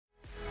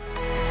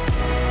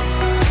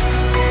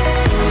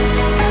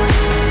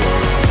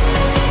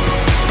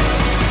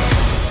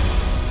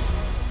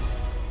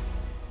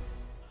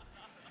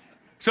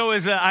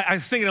I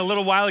was thinking a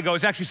little while ago, it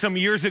was actually some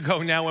years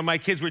ago now when my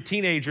kids were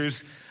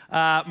teenagers,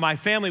 my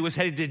family was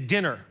headed to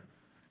dinner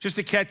just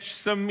to catch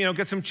some,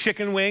 get some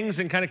chicken wings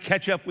and kind of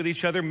catch up with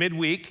each other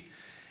midweek.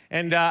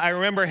 And I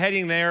remember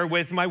heading there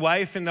with my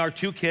wife and our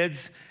two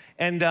kids,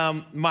 and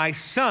my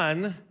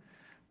son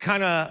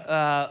kind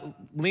of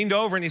leaned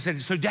over and he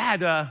said, "So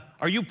Dad,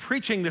 are you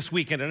preaching this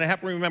weekend?" And I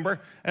happen to remember,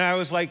 and I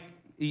was like,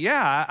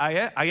 "Yeah,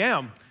 I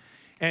am."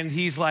 And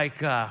he's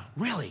like,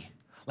 "Really?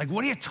 Like,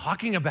 what are you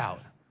talking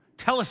about?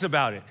 Tell us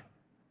about it."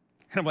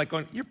 And I'm like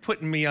going, "You're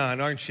putting me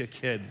on, aren't you,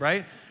 kid?"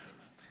 Right?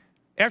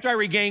 After I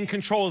regained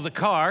control of the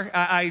car,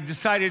 I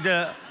decided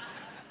to,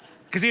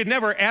 because he had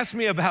never asked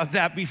me about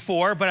that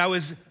before, but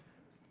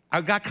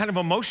I got kind of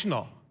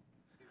emotional.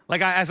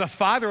 Like, as a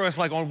father, I was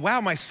like, "Oh,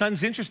 wow, my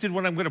son's interested in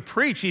what I'm going to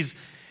preach. He's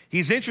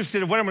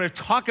interested in what I'm going to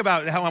talk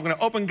about, and how I'm going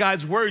to open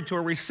God's word to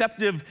a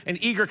receptive and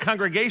eager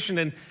congregation.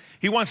 And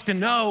he wants to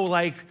know,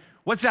 like,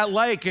 what's that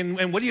like?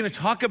 And what are you going to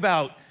talk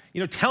about?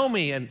 Tell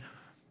me."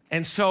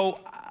 And so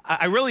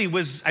I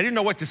didn't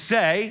know what to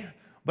say,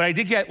 but I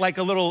did get like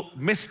a little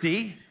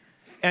misty.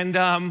 And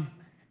I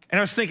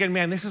was thinking,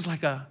 man, this is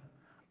like a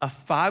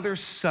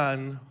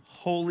father-son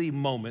holy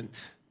moment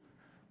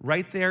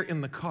right there in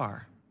the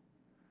car.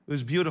 It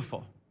was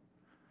beautiful.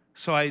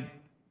 So I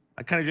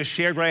kind of just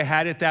shared what I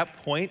had at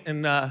that point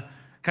and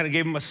kind of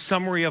gave him a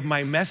summary of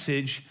my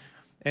message.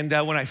 And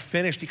when I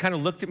finished, he kind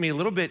of looked at me a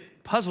little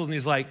bit puzzled, and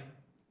he's like,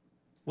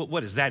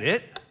 what is that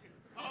it?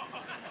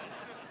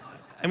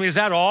 I mean, is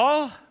that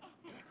all?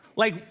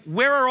 Like,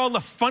 where are all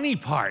the funny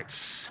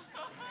parts?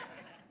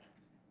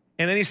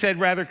 And then he said,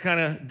 rather kind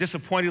of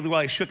disappointedly,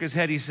 while he shook his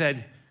head, he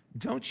said,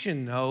 "Don't you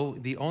know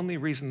the only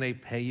reason they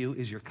pay you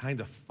is you're kind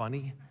of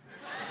funny?"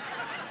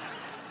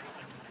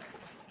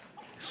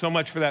 So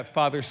much for that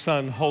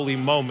father-son holy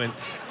moment.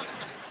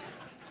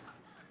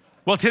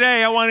 Well,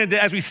 today I wanted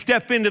to, as we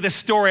step into this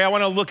story, I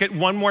want to look at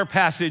one more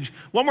passage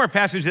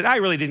that I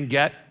really didn't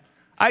get.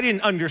 I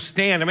didn't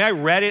understand. I mean, I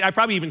read it. I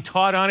probably even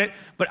taught on it,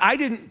 but I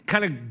didn't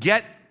kind of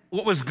get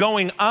what was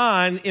going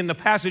on in the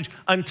passage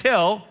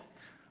until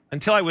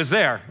I was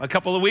there a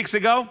couple of weeks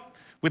ago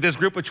with this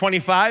group of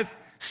 25,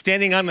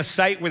 standing on the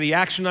site where the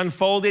action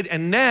unfolded,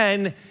 and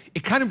then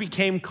it kind of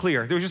became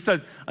clear. There was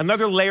just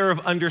another layer of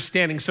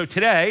understanding. So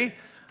today,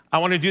 I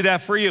want to do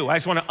that for you. I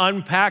just want to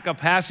unpack a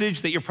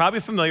passage that you're probably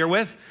familiar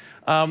with,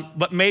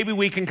 but maybe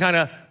we can kind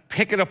of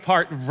pick it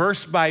apart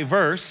verse by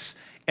verse,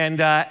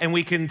 and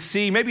we can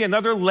see maybe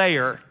another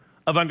layer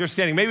of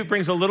understanding. Maybe it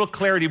brings a little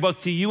clarity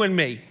both to you and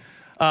me.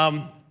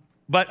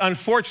 But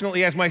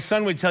unfortunately, as my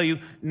son would tell you,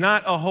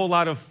 not a whole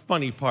lot of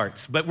funny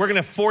parts. But we're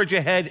going to forge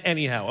ahead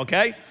anyhow,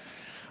 okay?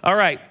 All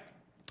right.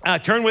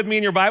 Turn with me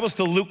in your Bibles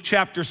to Luke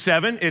chapter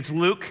 7. It's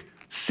Luke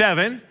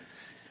 7.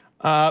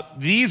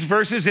 These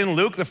verses in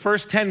Luke, the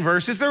first 10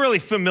 verses, they're really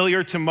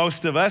familiar to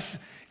most of us.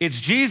 It's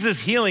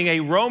Jesus healing a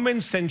Roman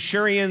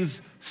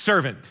centurion's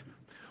servant,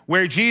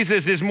 where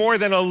Jesus is more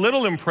than a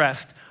little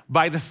impressed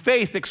by the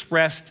faith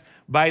expressed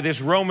by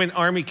this Roman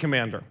army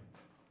commander.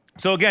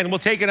 So again, we'll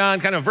take it on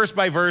kind of verse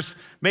by verse,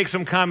 make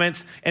some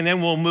comments, and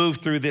then we'll move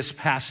through this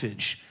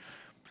passage.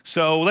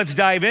 So let's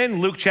dive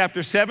in. Luke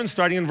chapter 7,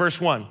 starting in verse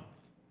 1. It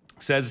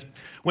says,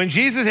 "When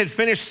Jesus had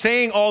finished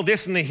saying all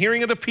this in the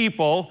hearing of the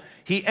people,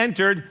 he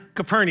entered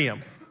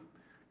Capernaum."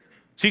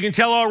 So you can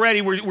tell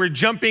already we're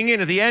jumping in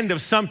at the end of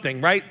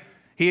something, right?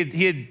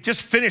 He had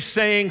just finished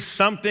saying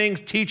something,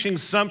 teaching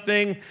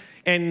something,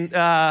 and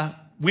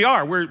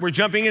we're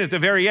jumping in at the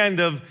very end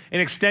of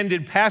an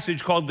extended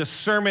passage called the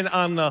Sermon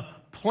on the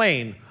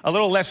Plain, a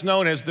little less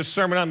known as the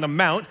Sermon on the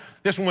Mount.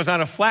 This one was on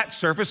a flat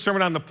surface,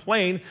 Sermon on the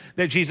Plain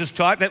that Jesus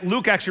taught, that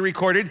Luke actually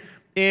recorded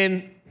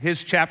in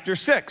his chapter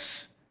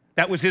 6.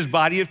 That was his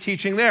body of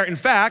teaching there. In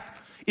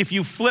fact, if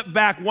you flip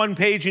back one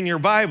page in your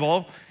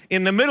Bible,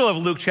 in the middle of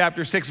Luke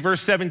chapter 6,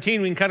 verse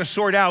 17, we can kind of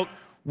sort out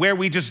where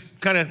we just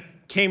kind of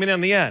came in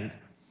on the end.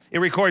 It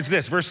records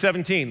this, verse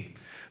 17.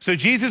 "So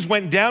Jesus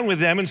went down with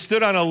them and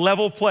stood on a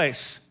level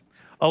place.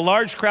 A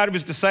large crowd of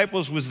his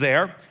disciples was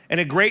there, and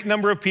a great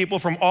number of people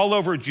from all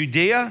over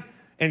Judea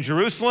and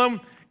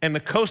Jerusalem and the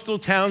coastal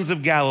towns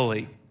of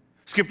Galilee."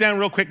 Skip down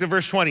real quick to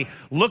verse 20.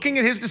 "Looking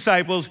at his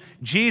disciples,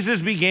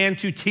 Jesus began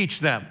to teach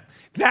them."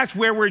 That's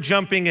where we're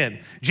jumping in.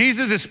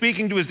 Jesus is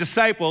speaking to his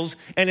disciples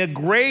and a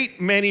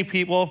great many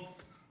people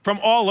from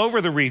all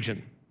over the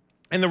region.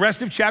 And the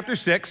rest of chapter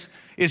 6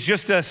 is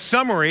just a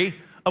summary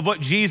of what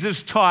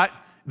Jesus taught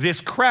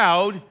this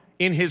crowd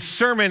in his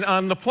Sermon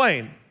on the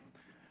Plain.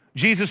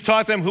 Jesus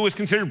taught them who was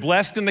considered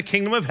blessed in the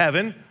kingdom of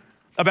heaven,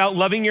 about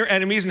loving your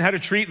enemies and how to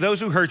treat those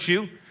who hurt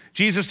you.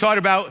 Jesus taught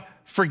about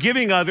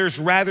forgiving others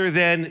rather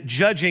than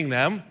judging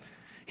them.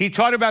 He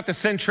taught about the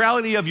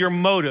centrality of your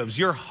motives,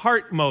 your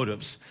heart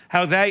motives,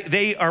 how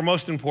they are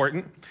most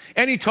important.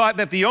 And he taught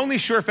that the only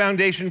sure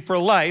foundation for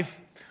life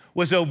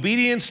was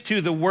obedience to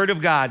the word of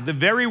God, the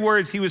very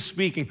words he was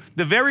speaking,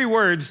 the very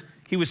words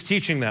he was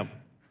teaching them.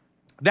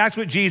 That's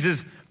what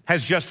Jesus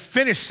has just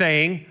finished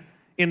saying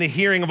in the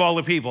hearing of all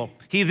the people.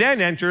 He then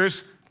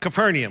enters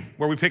Capernaum,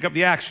 where we pick up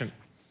the action.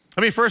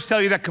 Let me first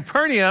tell you that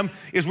Capernaum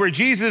is where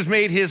Jesus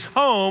made his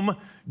home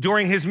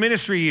during his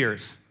ministry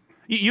years.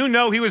 You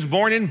know he was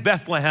born in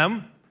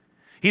Bethlehem.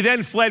 He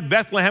then fled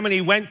Bethlehem and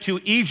he went to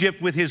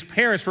Egypt with his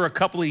parents for a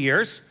couple of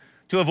years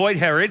to avoid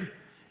Herod.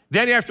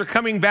 Then after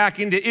coming back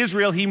into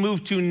Israel, he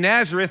moved to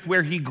Nazareth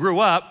where he grew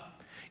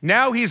up.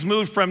 Now he's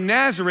moved from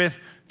Nazareth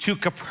to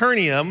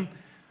Capernaum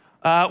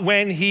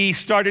when he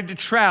started to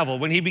travel,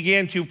 when he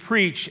began to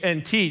preach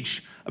and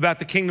teach about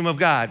the kingdom of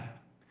God.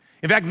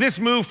 In fact, this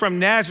move from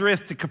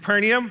Nazareth to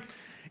Capernaum,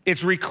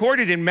 it's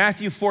recorded in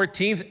Matthew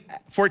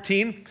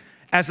 14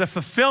 as a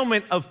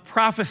fulfillment of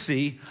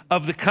prophecy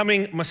of the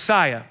coming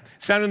Messiah.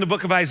 It's found in the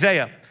book of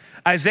Isaiah.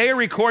 Isaiah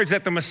records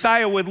that the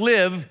Messiah would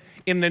live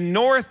in the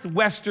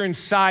northwestern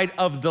side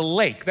of the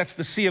lake. That's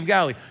the Sea of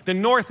Galilee. The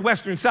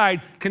northwestern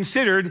side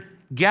considered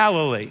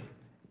Galilee.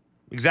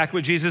 Exactly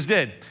what Jesus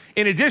did.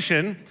 In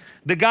addition,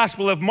 the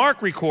Gospel of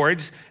Mark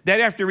records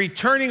that after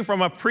returning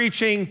from a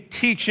preaching,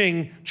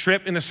 teaching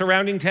trip in the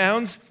surrounding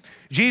towns,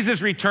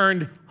 Jesus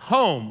returned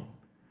home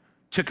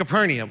to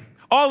Capernaum.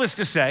 All this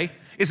to say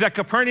is that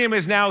Capernaum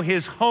is now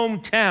his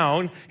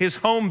hometown, his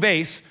home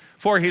base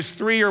for his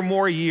 3 or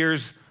more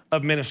years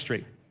of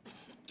ministry.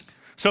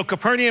 So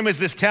Capernaum is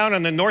this town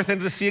on the north end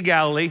of the Sea of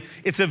Galilee.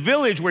 It's a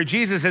village where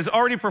Jesus has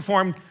already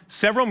performed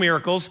several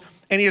miracles,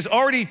 and he has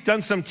already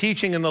done some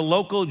teaching in the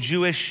local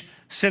Jewish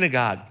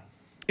synagogue.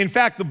 In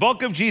fact, the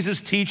bulk of Jesus'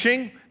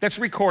 teaching that's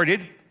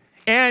recorded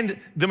and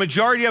the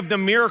majority of the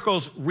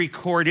miracles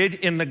recorded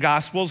in the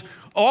Gospels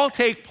all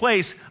take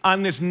place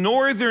on this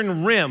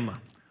northern rim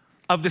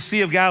of the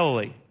Sea of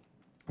Galilee.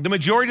 The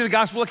majority of the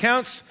Gospel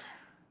accounts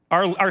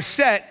are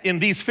set in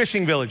these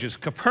fishing villages: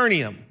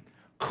 Capernaum,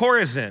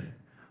 Chorazin,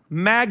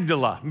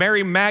 Magdala,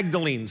 Mary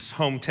Magdalene's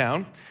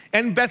hometown,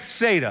 and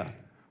Bethsaida,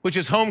 which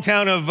is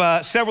hometown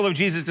of several of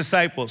Jesus'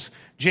 disciples,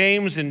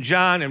 James and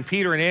John and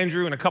Peter and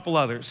Andrew and a couple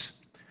others.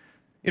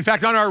 In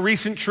fact, on our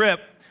recent trip,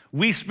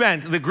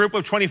 the group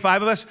of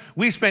 25 of us,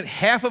 we spent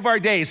half of our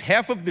days,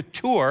 half of the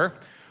tour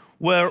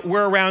were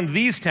around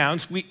these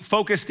towns. We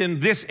focused in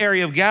this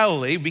area of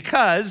Galilee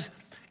because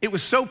it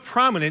was so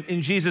prominent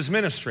in Jesus'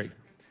 ministry.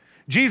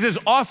 Jesus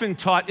often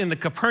taught in the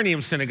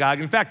Capernaum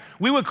synagogue. In fact,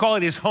 we would call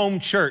it his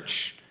home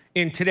church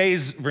in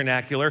today's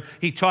vernacular.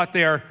 He taught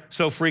there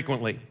so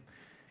frequently.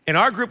 In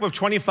our group of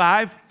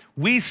 25,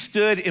 we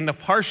stood in the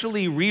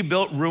partially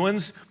rebuilt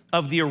ruins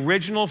of the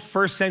original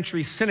first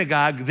century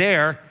synagogue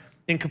there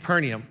in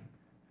Capernaum.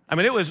 I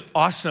mean, it was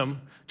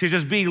awesome to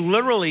just be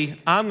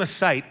literally on the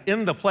site,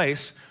 in the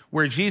place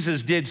where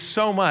Jesus did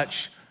so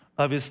much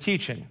of his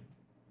teaching.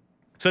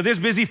 So this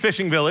busy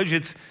fishing village,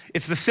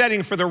 it's the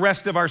setting for the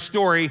rest of our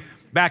story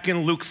back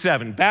in Luke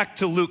 7. Back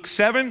to Luke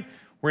 7,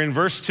 we're in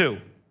verse 2.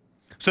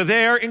 So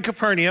there in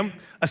Capernaum,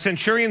 a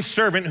centurion's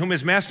servant whom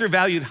his master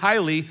valued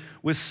highly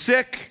was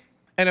sick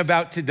and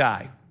about to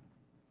die.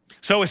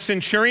 So a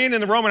centurion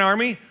in the Roman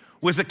army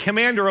was the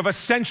commander of a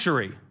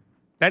century,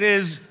 that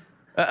is,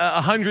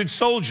 100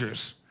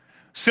 soldiers,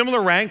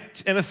 similar rank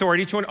and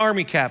authority to an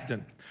army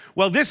captain.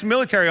 Well, this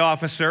military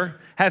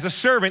officer has a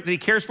servant that he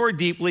cares for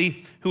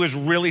deeply who is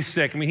really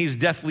sick. I mean, he's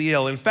deathly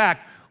ill. In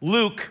fact,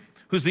 Luke,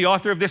 who's the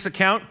author of this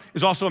account,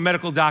 is also a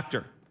medical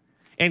doctor.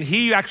 And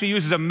he actually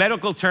uses a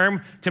medical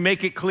term to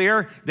make it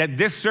clear that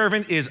this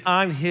servant is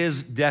on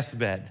his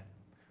deathbed.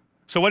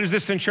 So what does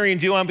this centurion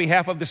do on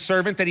behalf of the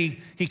servant that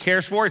he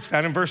cares for? It's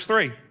found in verse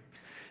 3.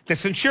 The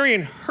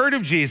centurion heard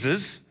of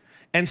Jesus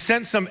and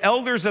sent some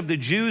elders of the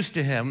Jews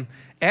to him,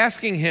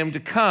 asking him to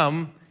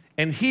come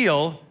and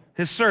heal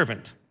his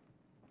servant.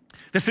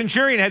 The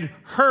centurion had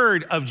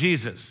heard of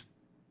Jesus.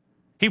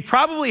 He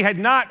probably had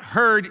not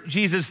heard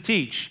Jesus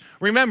teach.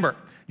 Remember,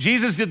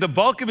 Jesus did the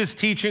bulk of his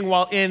teaching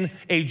while in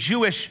a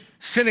Jewish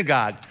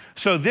synagogue.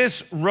 So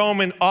this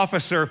Roman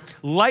officer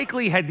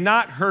likely had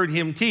not heard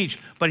him teach,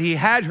 but he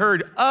had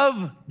heard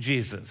of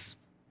Jesus.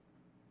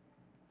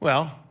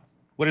 Well,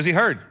 what has he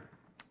heard?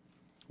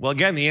 Well,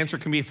 again, the answer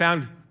can be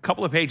found a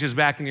couple of pages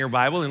back in your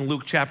Bible in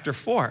Luke chapter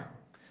 4.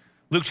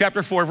 Luke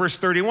chapter 4, verse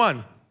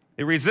 31.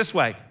 It reads this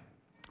way.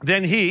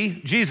 Then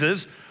he,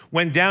 Jesus,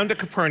 went down to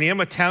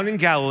Capernaum, a town in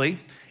Galilee,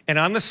 and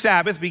on the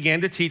Sabbath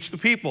began to teach the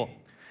people.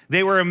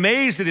 They were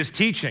amazed at his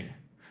teaching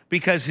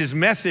because his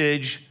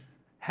message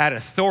had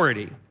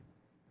authority.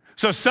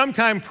 So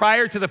sometime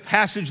prior to the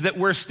passage that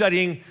we're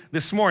studying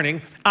this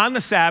morning, on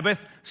the Sabbath,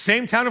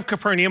 same town of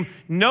Capernaum,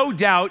 no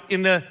doubt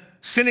in the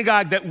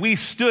synagogue that we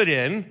stood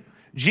in,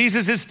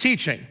 Jesus is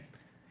teaching.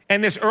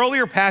 And this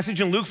earlier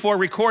passage in Luke 4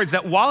 records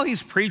that while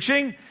he's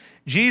preaching,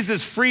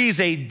 Jesus frees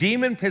a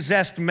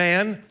demon-possessed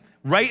man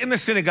right in the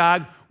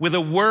synagogue with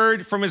a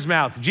word from his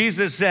mouth.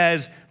 Jesus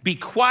says, "Be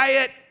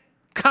quiet,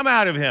 come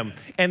out of him,"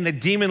 and the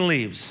demon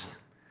leaves.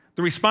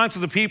 The response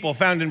of the people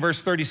found in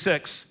verse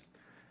 36.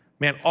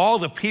 Man, all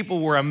the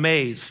people were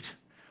amazed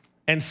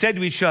and said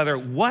to each other,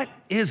 "What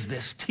is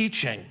this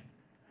teaching?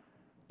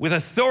 With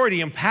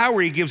authority and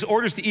power, he gives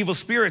orders to evil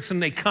spirits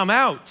and they come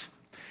out."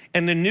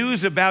 And the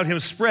news about him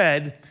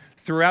spread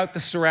throughout the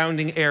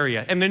surrounding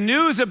area. And the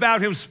news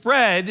about him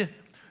spread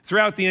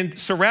throughout the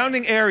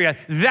surrounding area.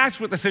 That's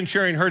what the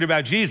centurion heard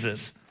about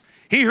Jesus.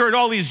 He heard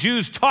all these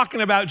Jews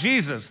talking about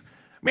Jesus.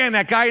 Man,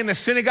 that guy in the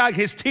synagogue,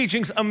 his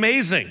teaching's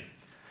amazing.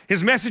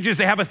 His messages,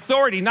 they have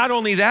authority. Not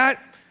only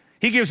that,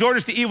 he gives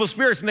orders to evil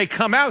spirits and they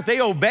come out,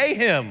 they obey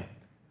him.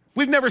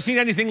 We've never seen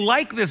anything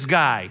like this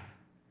guy.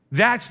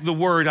 That's the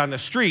word on the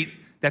street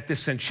that this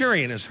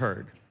centurion has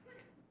heard.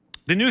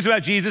 The news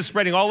about Jesus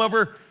spreading all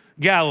over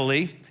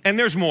Galilee, and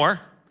there's more.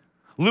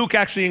 Luke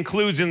actually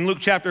includes in Luke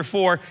chapter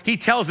 4, he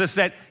tells us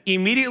that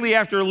immediately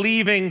after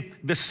leaving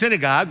the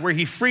synagogue where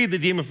he freed the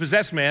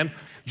demon-possessed man,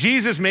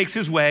 Jesus makes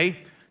his way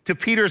to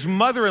Peter's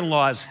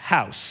mother-in-law's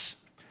house.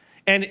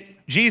 And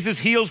Jesus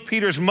heals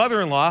Peter's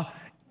mother-in-law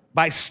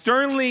by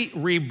sternly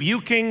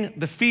rebuking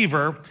the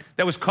fever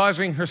that was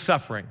causing her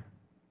suffering.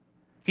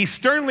 He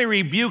sternly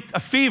rebuked a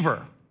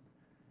fever.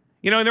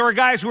 You know, and there were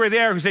guys who were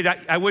there who said,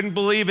 I wouldn't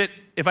believe it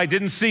if I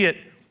didn't see it,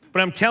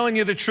 but I'm telling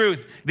you the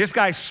truth. This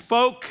guy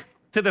spoke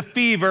to the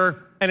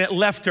fever and it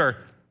left her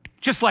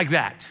just like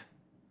that.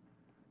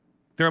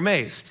 They're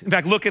amazed. In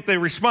fact, look at the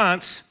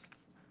response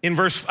in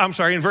verse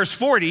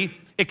 40.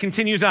 It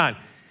continues on.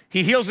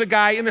 He heals a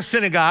guy in the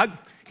synagogue.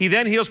 He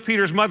then heals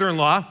Peter's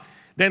mother-in-law.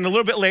 Then a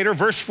little bit later,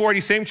 verse 40,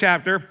 same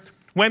chapter,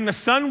 when the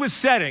sun was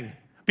setting,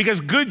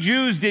 because good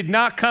Jews did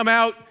not come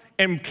out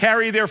and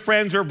carry their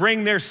friends or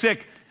bring their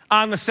sick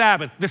on the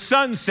Sabbath. The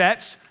sun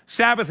sets,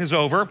 Sabbath is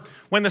over.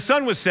 When the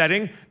sun was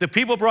setting, the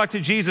people brought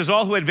to Jesus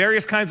all who had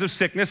various kinds of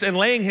sickness, and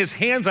laying his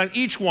hands on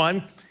each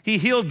one, he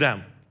healed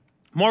them.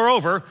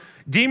 Moreover,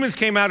 demons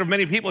came out of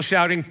many people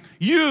shouting,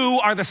 "You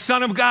are the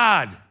Son of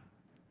God."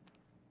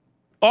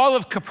 All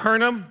of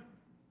Capernaum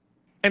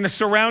and the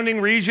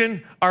surrounding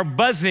region are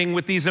buzzing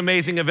with these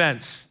amazing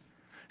events.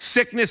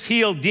 Sickness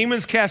healed,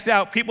 demons cast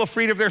out, people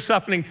freed of their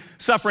suffering,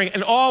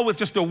 and all with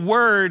just a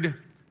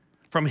word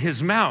from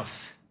his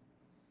mouth.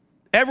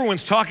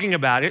 Everyone's talking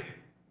about it,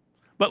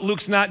 but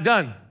Luke's not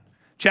done.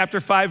 Chapter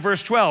 5,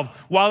 verse 12.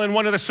 While in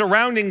one of the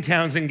surrounding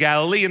towns in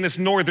Galilee, in this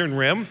northern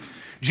rim,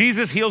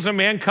 Jesus heals a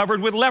man covered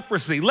with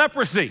leprosy.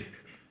 Leprosy,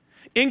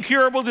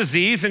 incurable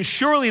disease, and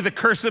surely the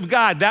curse of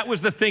God. That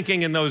was the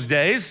thinking in those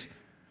days.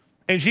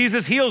 And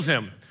Jesus heals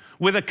him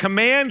with a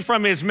command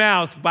from his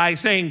mouth by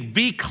saying,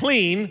 "Be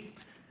clean."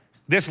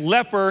 This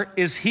leper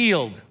is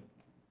healed.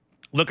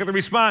 Look at the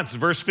response,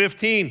 verse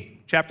 15,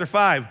 chapter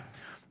 5.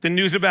 The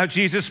news about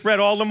Jesus spread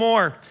all the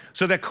more,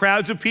 so that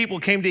crowds of people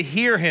came to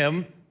hear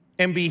him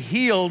and be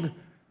healed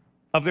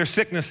of their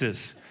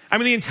sicknesses. I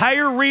mean, the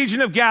entire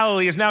region of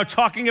Galilee is now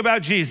talking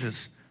about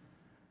Jesus.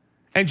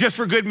 And just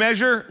for good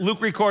measure,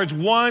 Luke records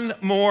one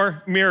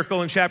more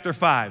miracle in chapter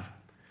 5.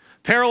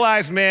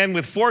 Paralyzed man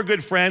with 4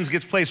 good friends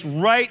gets placed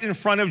right in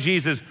front of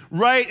Jesus,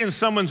 right in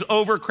someone's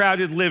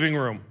overcrowded living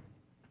room.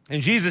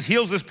 And Jesus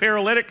heals this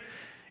paralytic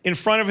in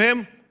front of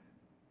him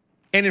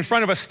and in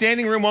front of a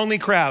standing room only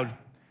crowd.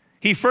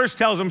 He first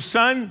tells him,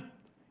 "Son,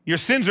 your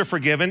sins are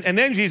forgiven." And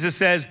then Jesus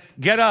says,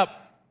 "Get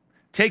up,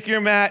 take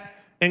your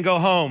mat, and go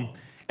home."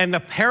 And the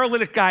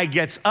paralytic guy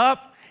gets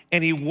up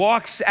and he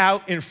walks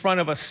out in front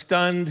of a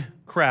stunned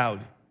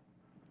crowd.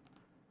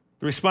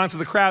 The response of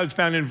the crowd is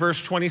found in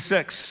verse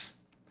 26.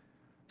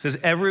 It says,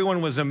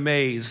 everyone was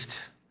amazed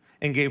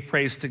and gave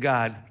praise to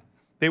God.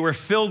 They were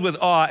filled with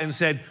awe and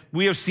said,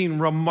 "We have seen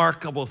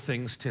remarkable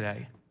things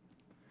today."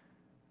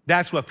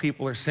 That's what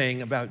people are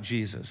saying about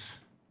Jesus.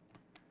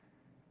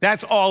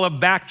 That's all a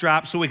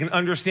backdrop so we can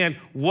understand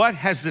what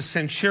has the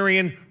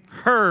centurion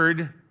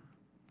heard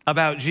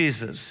about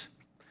Jesus.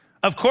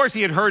 Of course,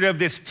 he had heard of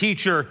this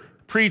teacher,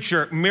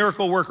 preacher,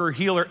 miracle worker,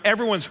 healer.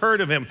 Everyone's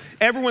heard of him.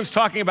 Everyone's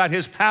talking about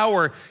his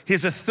power,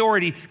 his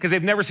authority, because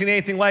they've never seen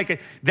anything like it.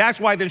 That's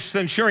why the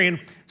centurion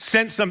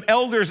sent some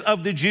elders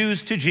of the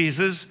Jews to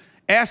Jesus,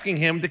 asking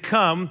him to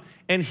come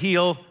and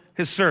heal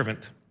his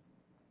servant.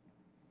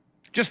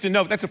 Just to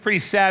note, that's a pretty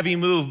savvy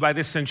move by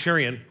this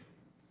centurion.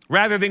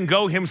 Rather than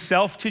go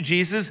himself to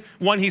Jesus,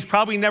 one he's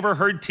probably never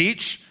heard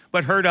teach,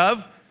 but heard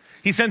of,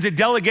 he sends a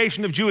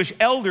delegation of Jewish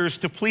elders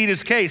to plead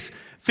his case,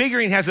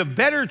 figuring he has a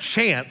better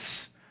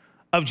chance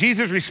of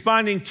Jesus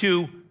responding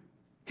to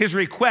his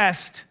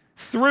request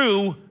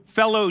through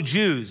fellow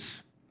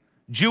Jews,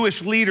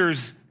 Jewish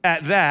leaders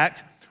at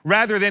that,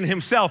 rather than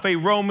himself, a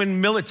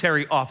Roman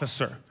military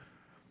officer.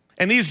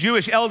 And these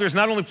Jewish elders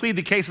not only plead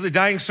the case of the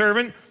dying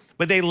servant,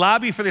 but they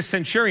lobby for the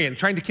centurion,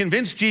 trying to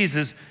convince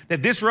Jesus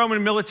that this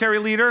Roman military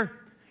leader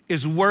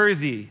is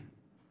worthy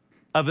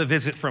of a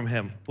visit from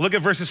him. Look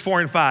at verses 4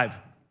 and 5.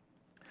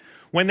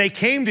 When they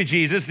came to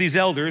Jesus, these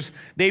elders,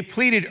 they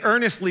pleaded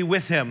earnestly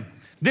with him,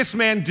 "This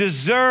man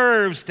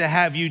deserves to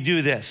have you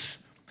do this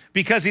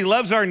because he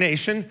loves our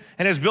nation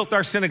and has built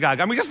our synagogue."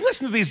 I mean, just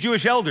listen to these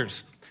Jewish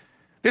elders.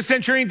 This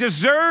centurion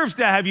deserves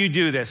to have you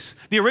do this.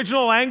 The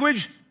original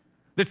language,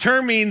 the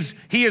term means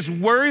he is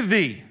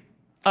worthy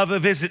of a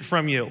visit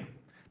from you.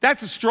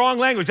 That's a strong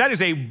language. That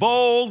is a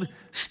bold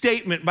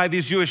statement by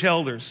these Jewish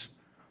elders.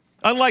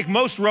 Unlike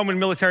most Roman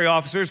military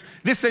officers,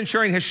 this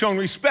centurion has shown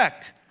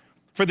respect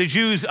for the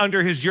Jews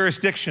under his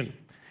jurisdiction.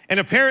 And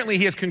apparently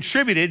he has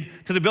contributed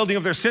to the building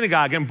of their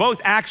synagogue, and both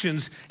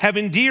actions have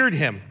endeared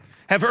him,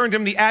 have earned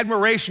him the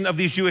admiration of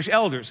these Jewish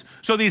elders.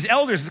 So these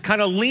elders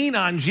kind of lean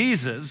on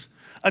Jesus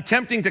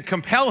attempting to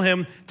compel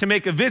him to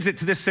make a visit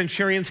to this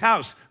centurion's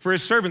house for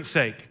his servant's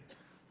sake.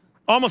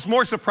 Almost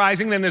more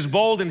surprising than this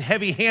bold and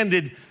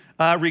heavy-handed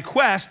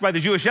request by the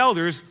Jewish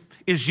elders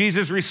is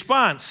Jesus'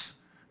 response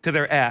to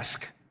their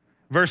ask.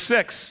 Verse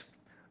 6,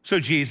 so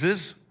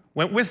Jesus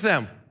went with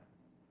them.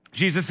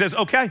 Jesus says,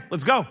 okay,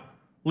 let's go.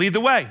 Lead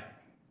the way.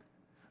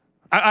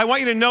 I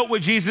want you to note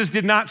what Jesus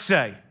did not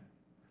say.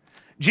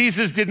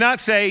 Jesus did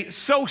not say,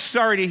 so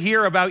sorry to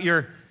hear about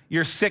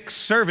your sick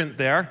servant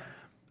there,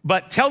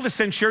 but tell the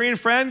centurion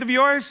friend of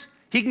yours,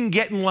 he can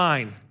get in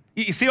line.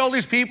 You see all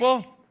these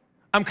people?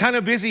 I'm kind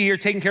of busy here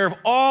taking care of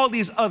all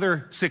these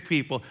other sick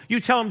people. You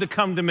tell them to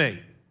come to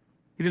me.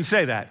 He didn't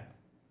say that.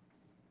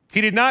 He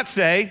did not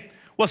say,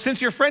 well,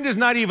 since your friend is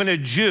not even a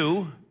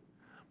Jew,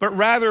 but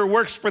rather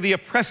works for the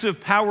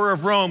oppressive power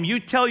of Rome, you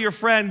tell your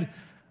friend,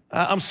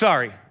 I'm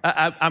sorry,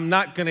 I'm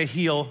not going to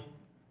heal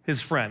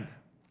his friend.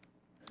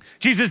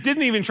 Jesus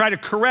didn't even try to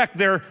correct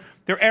their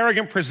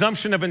arrogant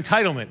presumption of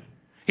entitlement.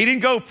 He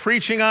didn't go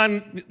preaching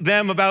on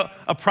them about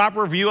a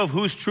proper view of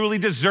who's truly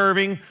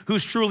deserving,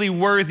 who's truly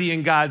worthy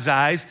in God's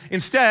eyes.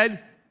 Instead,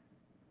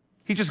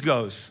 he just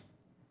goes.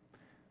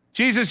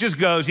 Jesus just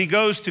goes. He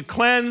goes to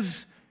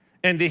cleanse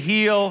and to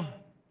heal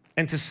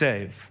and to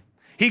save.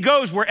 He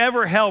goes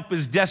wherever help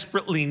is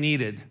desperately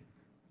needed,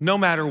 no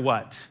matter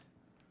what.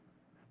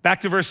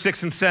 Back to verse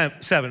 6 and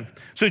 7.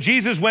 So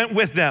Jesus went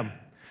with them.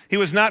 He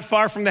was not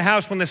far from the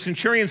house when the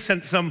centurion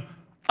sent some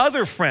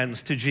other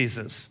friends to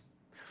Jesus.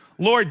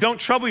 Lord, don't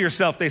trouble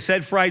yourself, they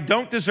said, for I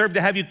don't deserve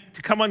to have you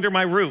to come under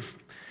my roof.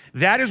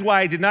 That is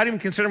why I did not even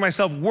consider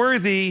myself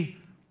worthy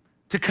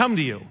to come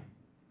to you.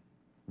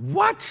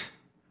 What?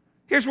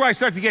 Here's where I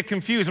start to get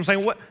confused. I'm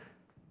saying,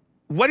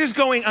 what is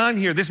going on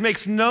here? This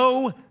makes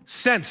no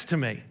sense to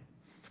me.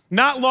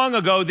 Not long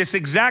ago, this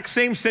exact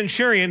same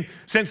centurion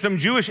sent some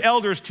Jewish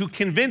elders to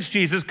convince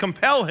Jesus,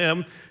 compel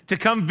him to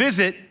come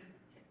visit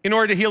in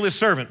order to heal his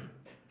servant.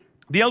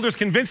 The elders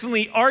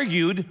convincingly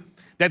argued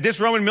that this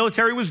Roman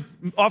military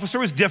officer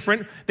was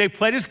different. They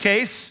pled his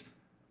case,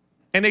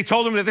 and they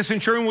told him that the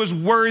centurion was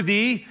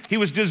worthy. He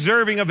was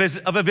deserving of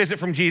a visit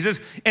from Jesus.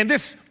 And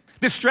this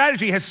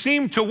strategy has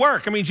seemed to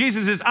work. I mean,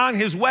 Jesus is on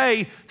his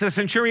way to the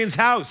centurion's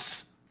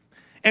house.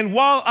 And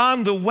while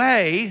on the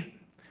way,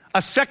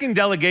 a second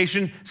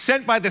delegation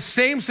sent by the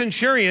same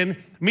centurion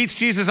meets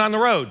Jesus on the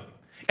road.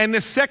 And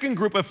the second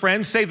group of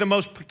friends say the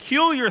most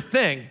peculiar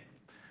thing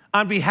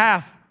on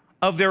behalf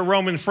of their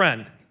Roman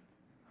friend.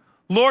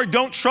 Lord,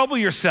 don't trouble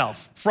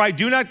yourself, for I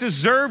do not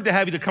deserve to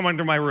have you to come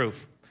under my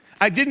roof.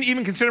 I didn't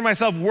even consider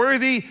myself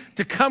worthy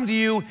to come to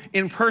you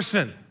in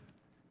person.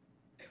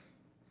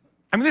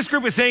 I mean, this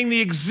group is saying the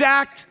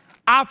exact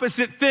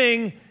opposite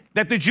thing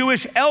that the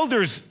Jewish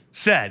elders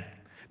said.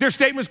 Their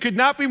statements could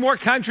not be more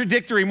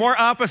contradictory, more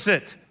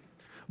opposite.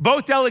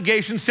 Both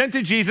delegations sent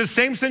to Jesus,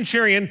 same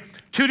centurion,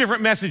 two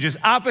different messages,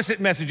 opposite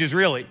messages,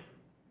 really.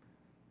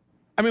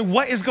 I mean,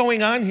 what is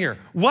going on here?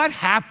 What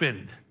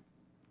happened?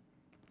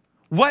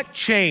 What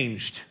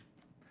changed?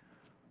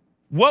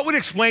 What would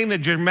explain the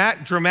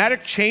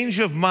dramatic change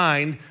of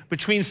mind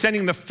between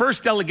sending the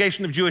first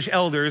delegation of Jewish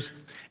elders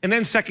and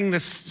then sending the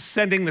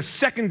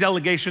second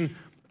delegation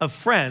of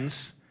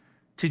friends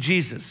to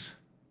Jesus?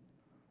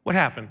 What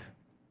happened?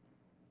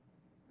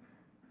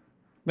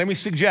 Let me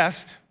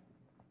suggest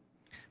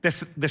that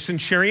the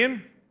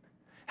centurion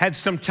had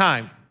some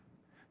time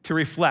to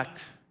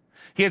reflect.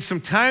 He had some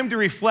time to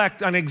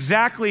reflect on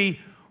exactly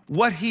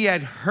what he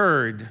had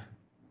heard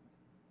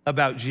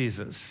about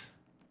Jesus.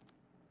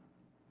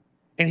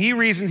 And he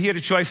reasoned he had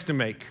a choice to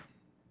make.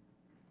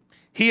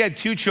 He had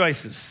two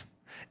choices,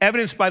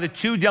 evidenced by the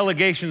two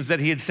delegations that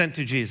he had sent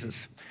to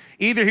Jesus.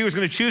 Either he was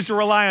going to choose to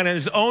rely on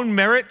his own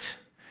merit,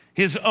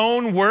 his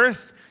own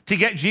worth to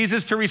get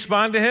Jesus to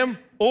respond to him,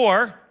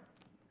 or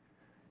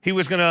he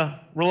was going to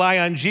rely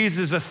on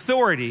Jesus'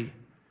 authority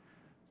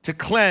to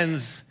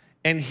cleanse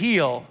and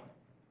heal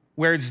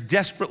where it's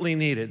desperately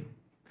needed.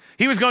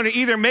 He was going to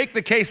either make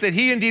the case that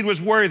he indeed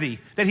was worthy,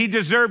 that he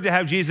deserved to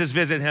have Jesus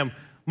visit him,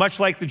 much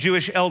like the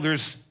Jewish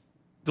elders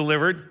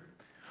delivered,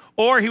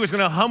 or he was going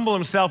to humble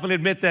himself and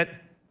admit that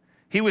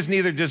he was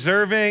neither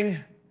deserving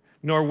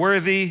nor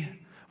worthy,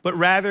 but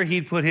rather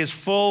he'd put his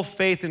full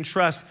faith and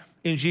trust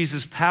in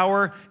Jesus'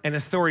 power and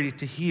authority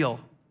to heal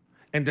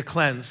and to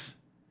cleanse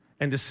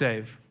and to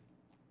save.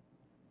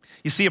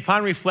 You see,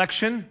 upon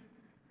reflection,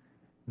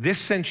 this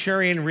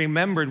centurion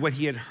remembered what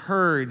he had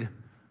heard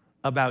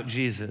about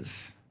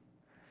Jesus.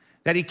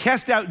 That he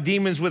cast out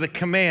demons with a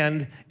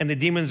command and the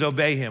demons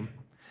obey him.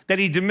 That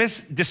he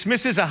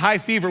dismisses a high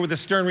fever with a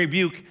stern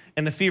rebuke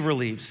and the fever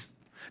leaves.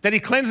 That he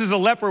cleanses a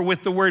leper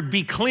with the word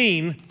be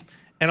clean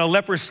and a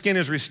leper's skin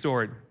is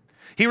restored.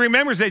 He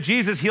remembers that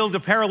Jesus healed a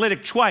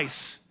paralytic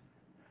twice.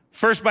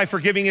 First by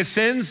forgiving his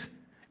sins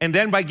and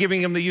then by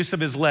giving him the use of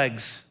his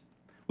legs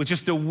with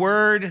just a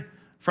word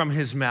from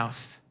his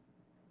mouth.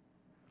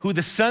 Who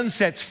the Son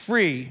sets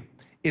free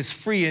is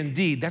free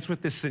indeed. That's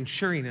what this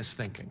centurion is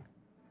thinking.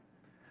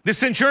 The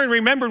centurion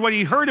remembered what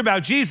he heard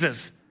about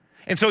Jesus,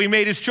 and so he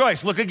made his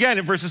choice. Look again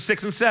at verses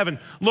 6 and 7.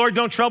 Lord,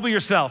 don't trouble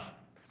yourself,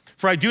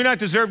 for I do not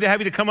deserve to have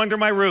you to come under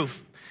my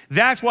roof.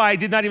 That's why I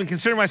did not even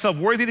consider myself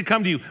worthy to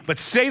come to you. But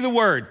say the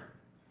word,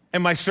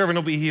 and my servant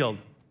will be healed.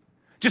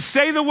 Just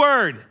say the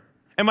word,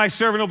 and my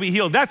servant will be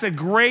healed. That's a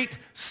great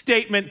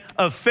statement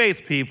of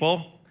faith,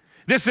 people.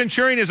 This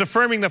centurion is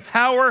affirming the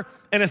power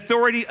and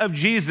authority of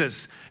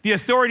Jesus, the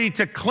authority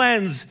to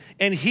cleanse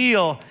and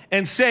heal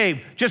and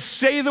save. Just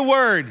say the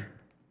word,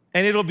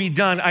 and it'll be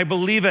done. I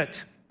believe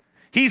it.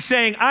 He's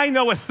saying, I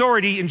know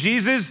authority in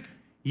Jesus.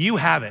 You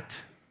have it.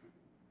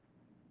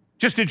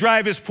 Just to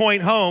drive his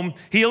point home,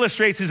 he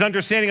illustrates his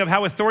understanding of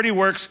how authority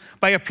works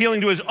by appealing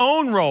to his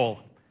own role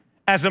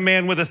as a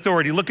man with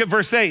authority. Look at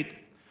verse 8.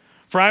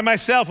 For I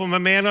myself am a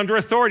man under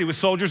authority with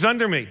soldiers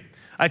under me.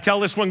 I tell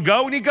this one,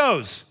 go, and he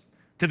goes.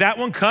 To that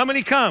one, come, and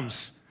he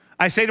comes.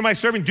 I say to my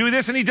servant, do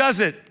this, and he does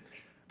it.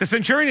 The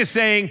centurion is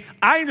saying,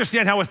 I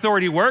understand how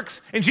authority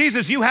works, and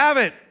Jesus, you have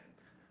it.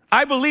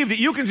 I believe that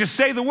you can just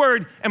say the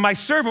word, and my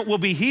servant will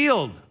be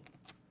healed.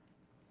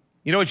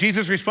 You know what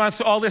Jesus' response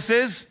to all this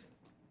is?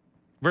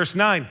 Verse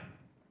 9.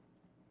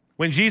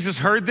 When Jesus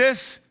heard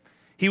this,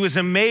 he was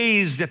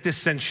amazed at this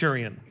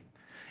centurion.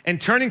 And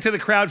turning to the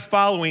crowd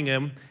following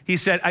him, he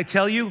said, I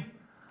tell you,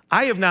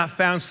 I have not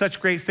found such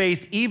great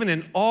faith even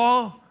in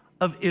all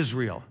of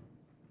Israel.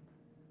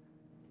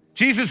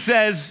 Jesus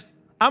says,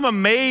 I'm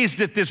amazed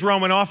at this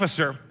Roman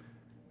officer.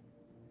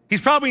 He's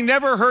probably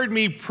never heard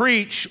me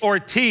preach or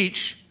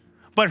teach,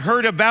 but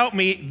heard about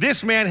me.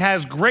 This man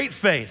has great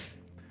faith,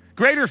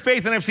 greater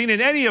faith than I've seen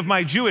in any of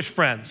my Jewish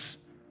friends.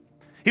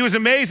 He was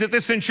amazed that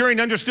this centurion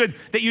understood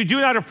that you do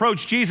not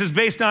approach Jesus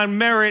based on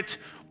merit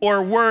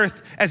or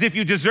worth as if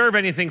you deserve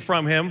anything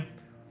from him.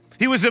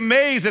 He was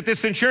amazed that this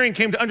centurion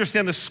came to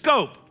understand the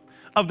scope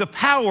of the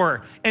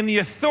power and the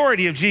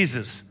authority of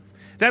Jesus,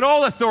 that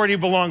all authority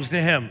belongs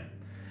to him,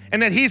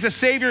 and that he's a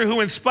Savior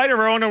who, in spite of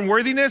our own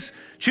unworthiness,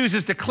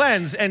 chooses to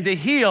cleanse and to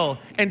heal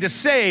and to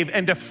save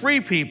and to free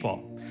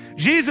people.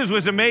 Jesus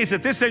was amazed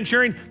that this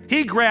centurion,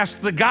 he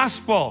grasped the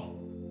gospel.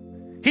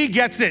 He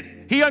gets it.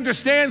 He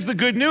understands the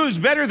good news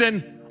better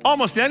than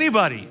almost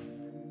anybody.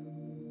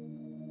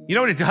 You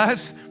know what it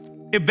does?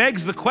 It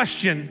begs the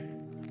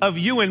question of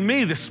you and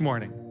me this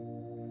morning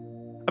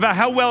about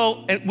how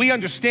well we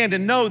understand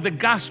and know the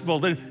gospel,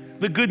 the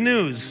good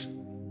news.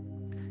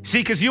 See,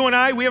 because you and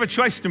I, we have a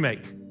choice to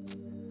make.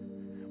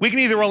 We can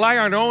either rely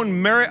on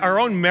our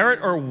own merit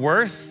or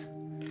worth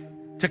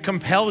to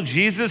compel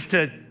Jesus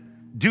to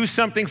do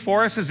something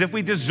for us as if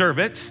we deserve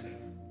it,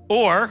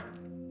 or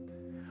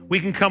we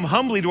can come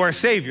humbly to our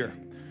Savior,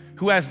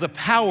 who has the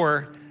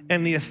power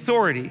and the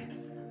authority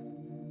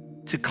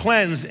to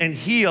cleanse and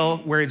heal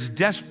where it's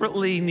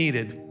desperately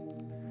needed.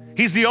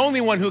 He's the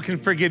only one who can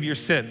forgive your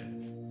sin.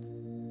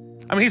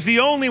 I mean, he's the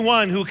only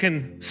one who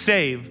can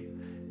save.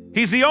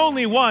 He's the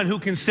only one who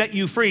can set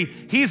you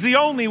free. He's the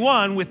only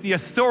one with the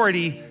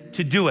authority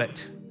to do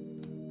it.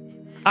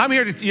 I'm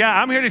here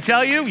to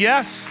tell you,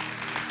 yes.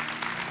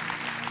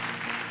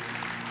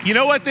 You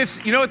know what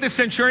this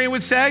centurion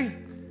would say?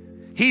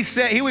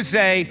 He would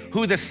say,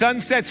 who the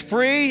Son sets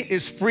free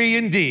is free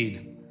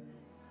indeed.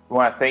 We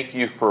want to thank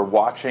you for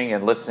watching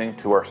and listening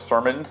to our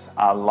sermons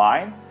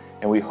online,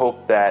 and we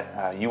hope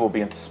that you will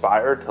be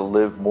inspired to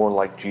live more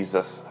like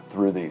Jesus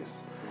through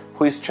these.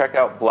 Please check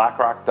out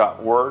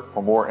blackrock.org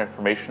for more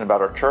information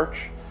about our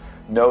church.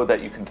 Know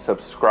that you can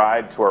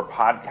subscribe to our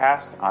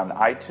podcast on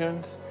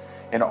iTunes,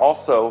 and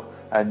also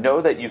know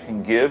that you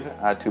can give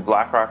to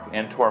BlackRock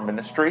and to our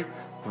ministry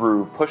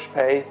through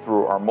PushPay,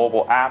 through our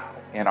mobile app,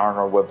 and on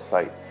our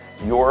website.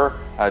 Your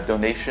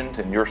donations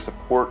and your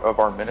support of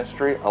our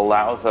ministry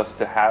allows us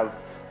to have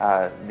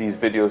these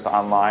videos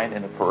online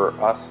and for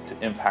us to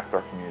impact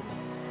our community.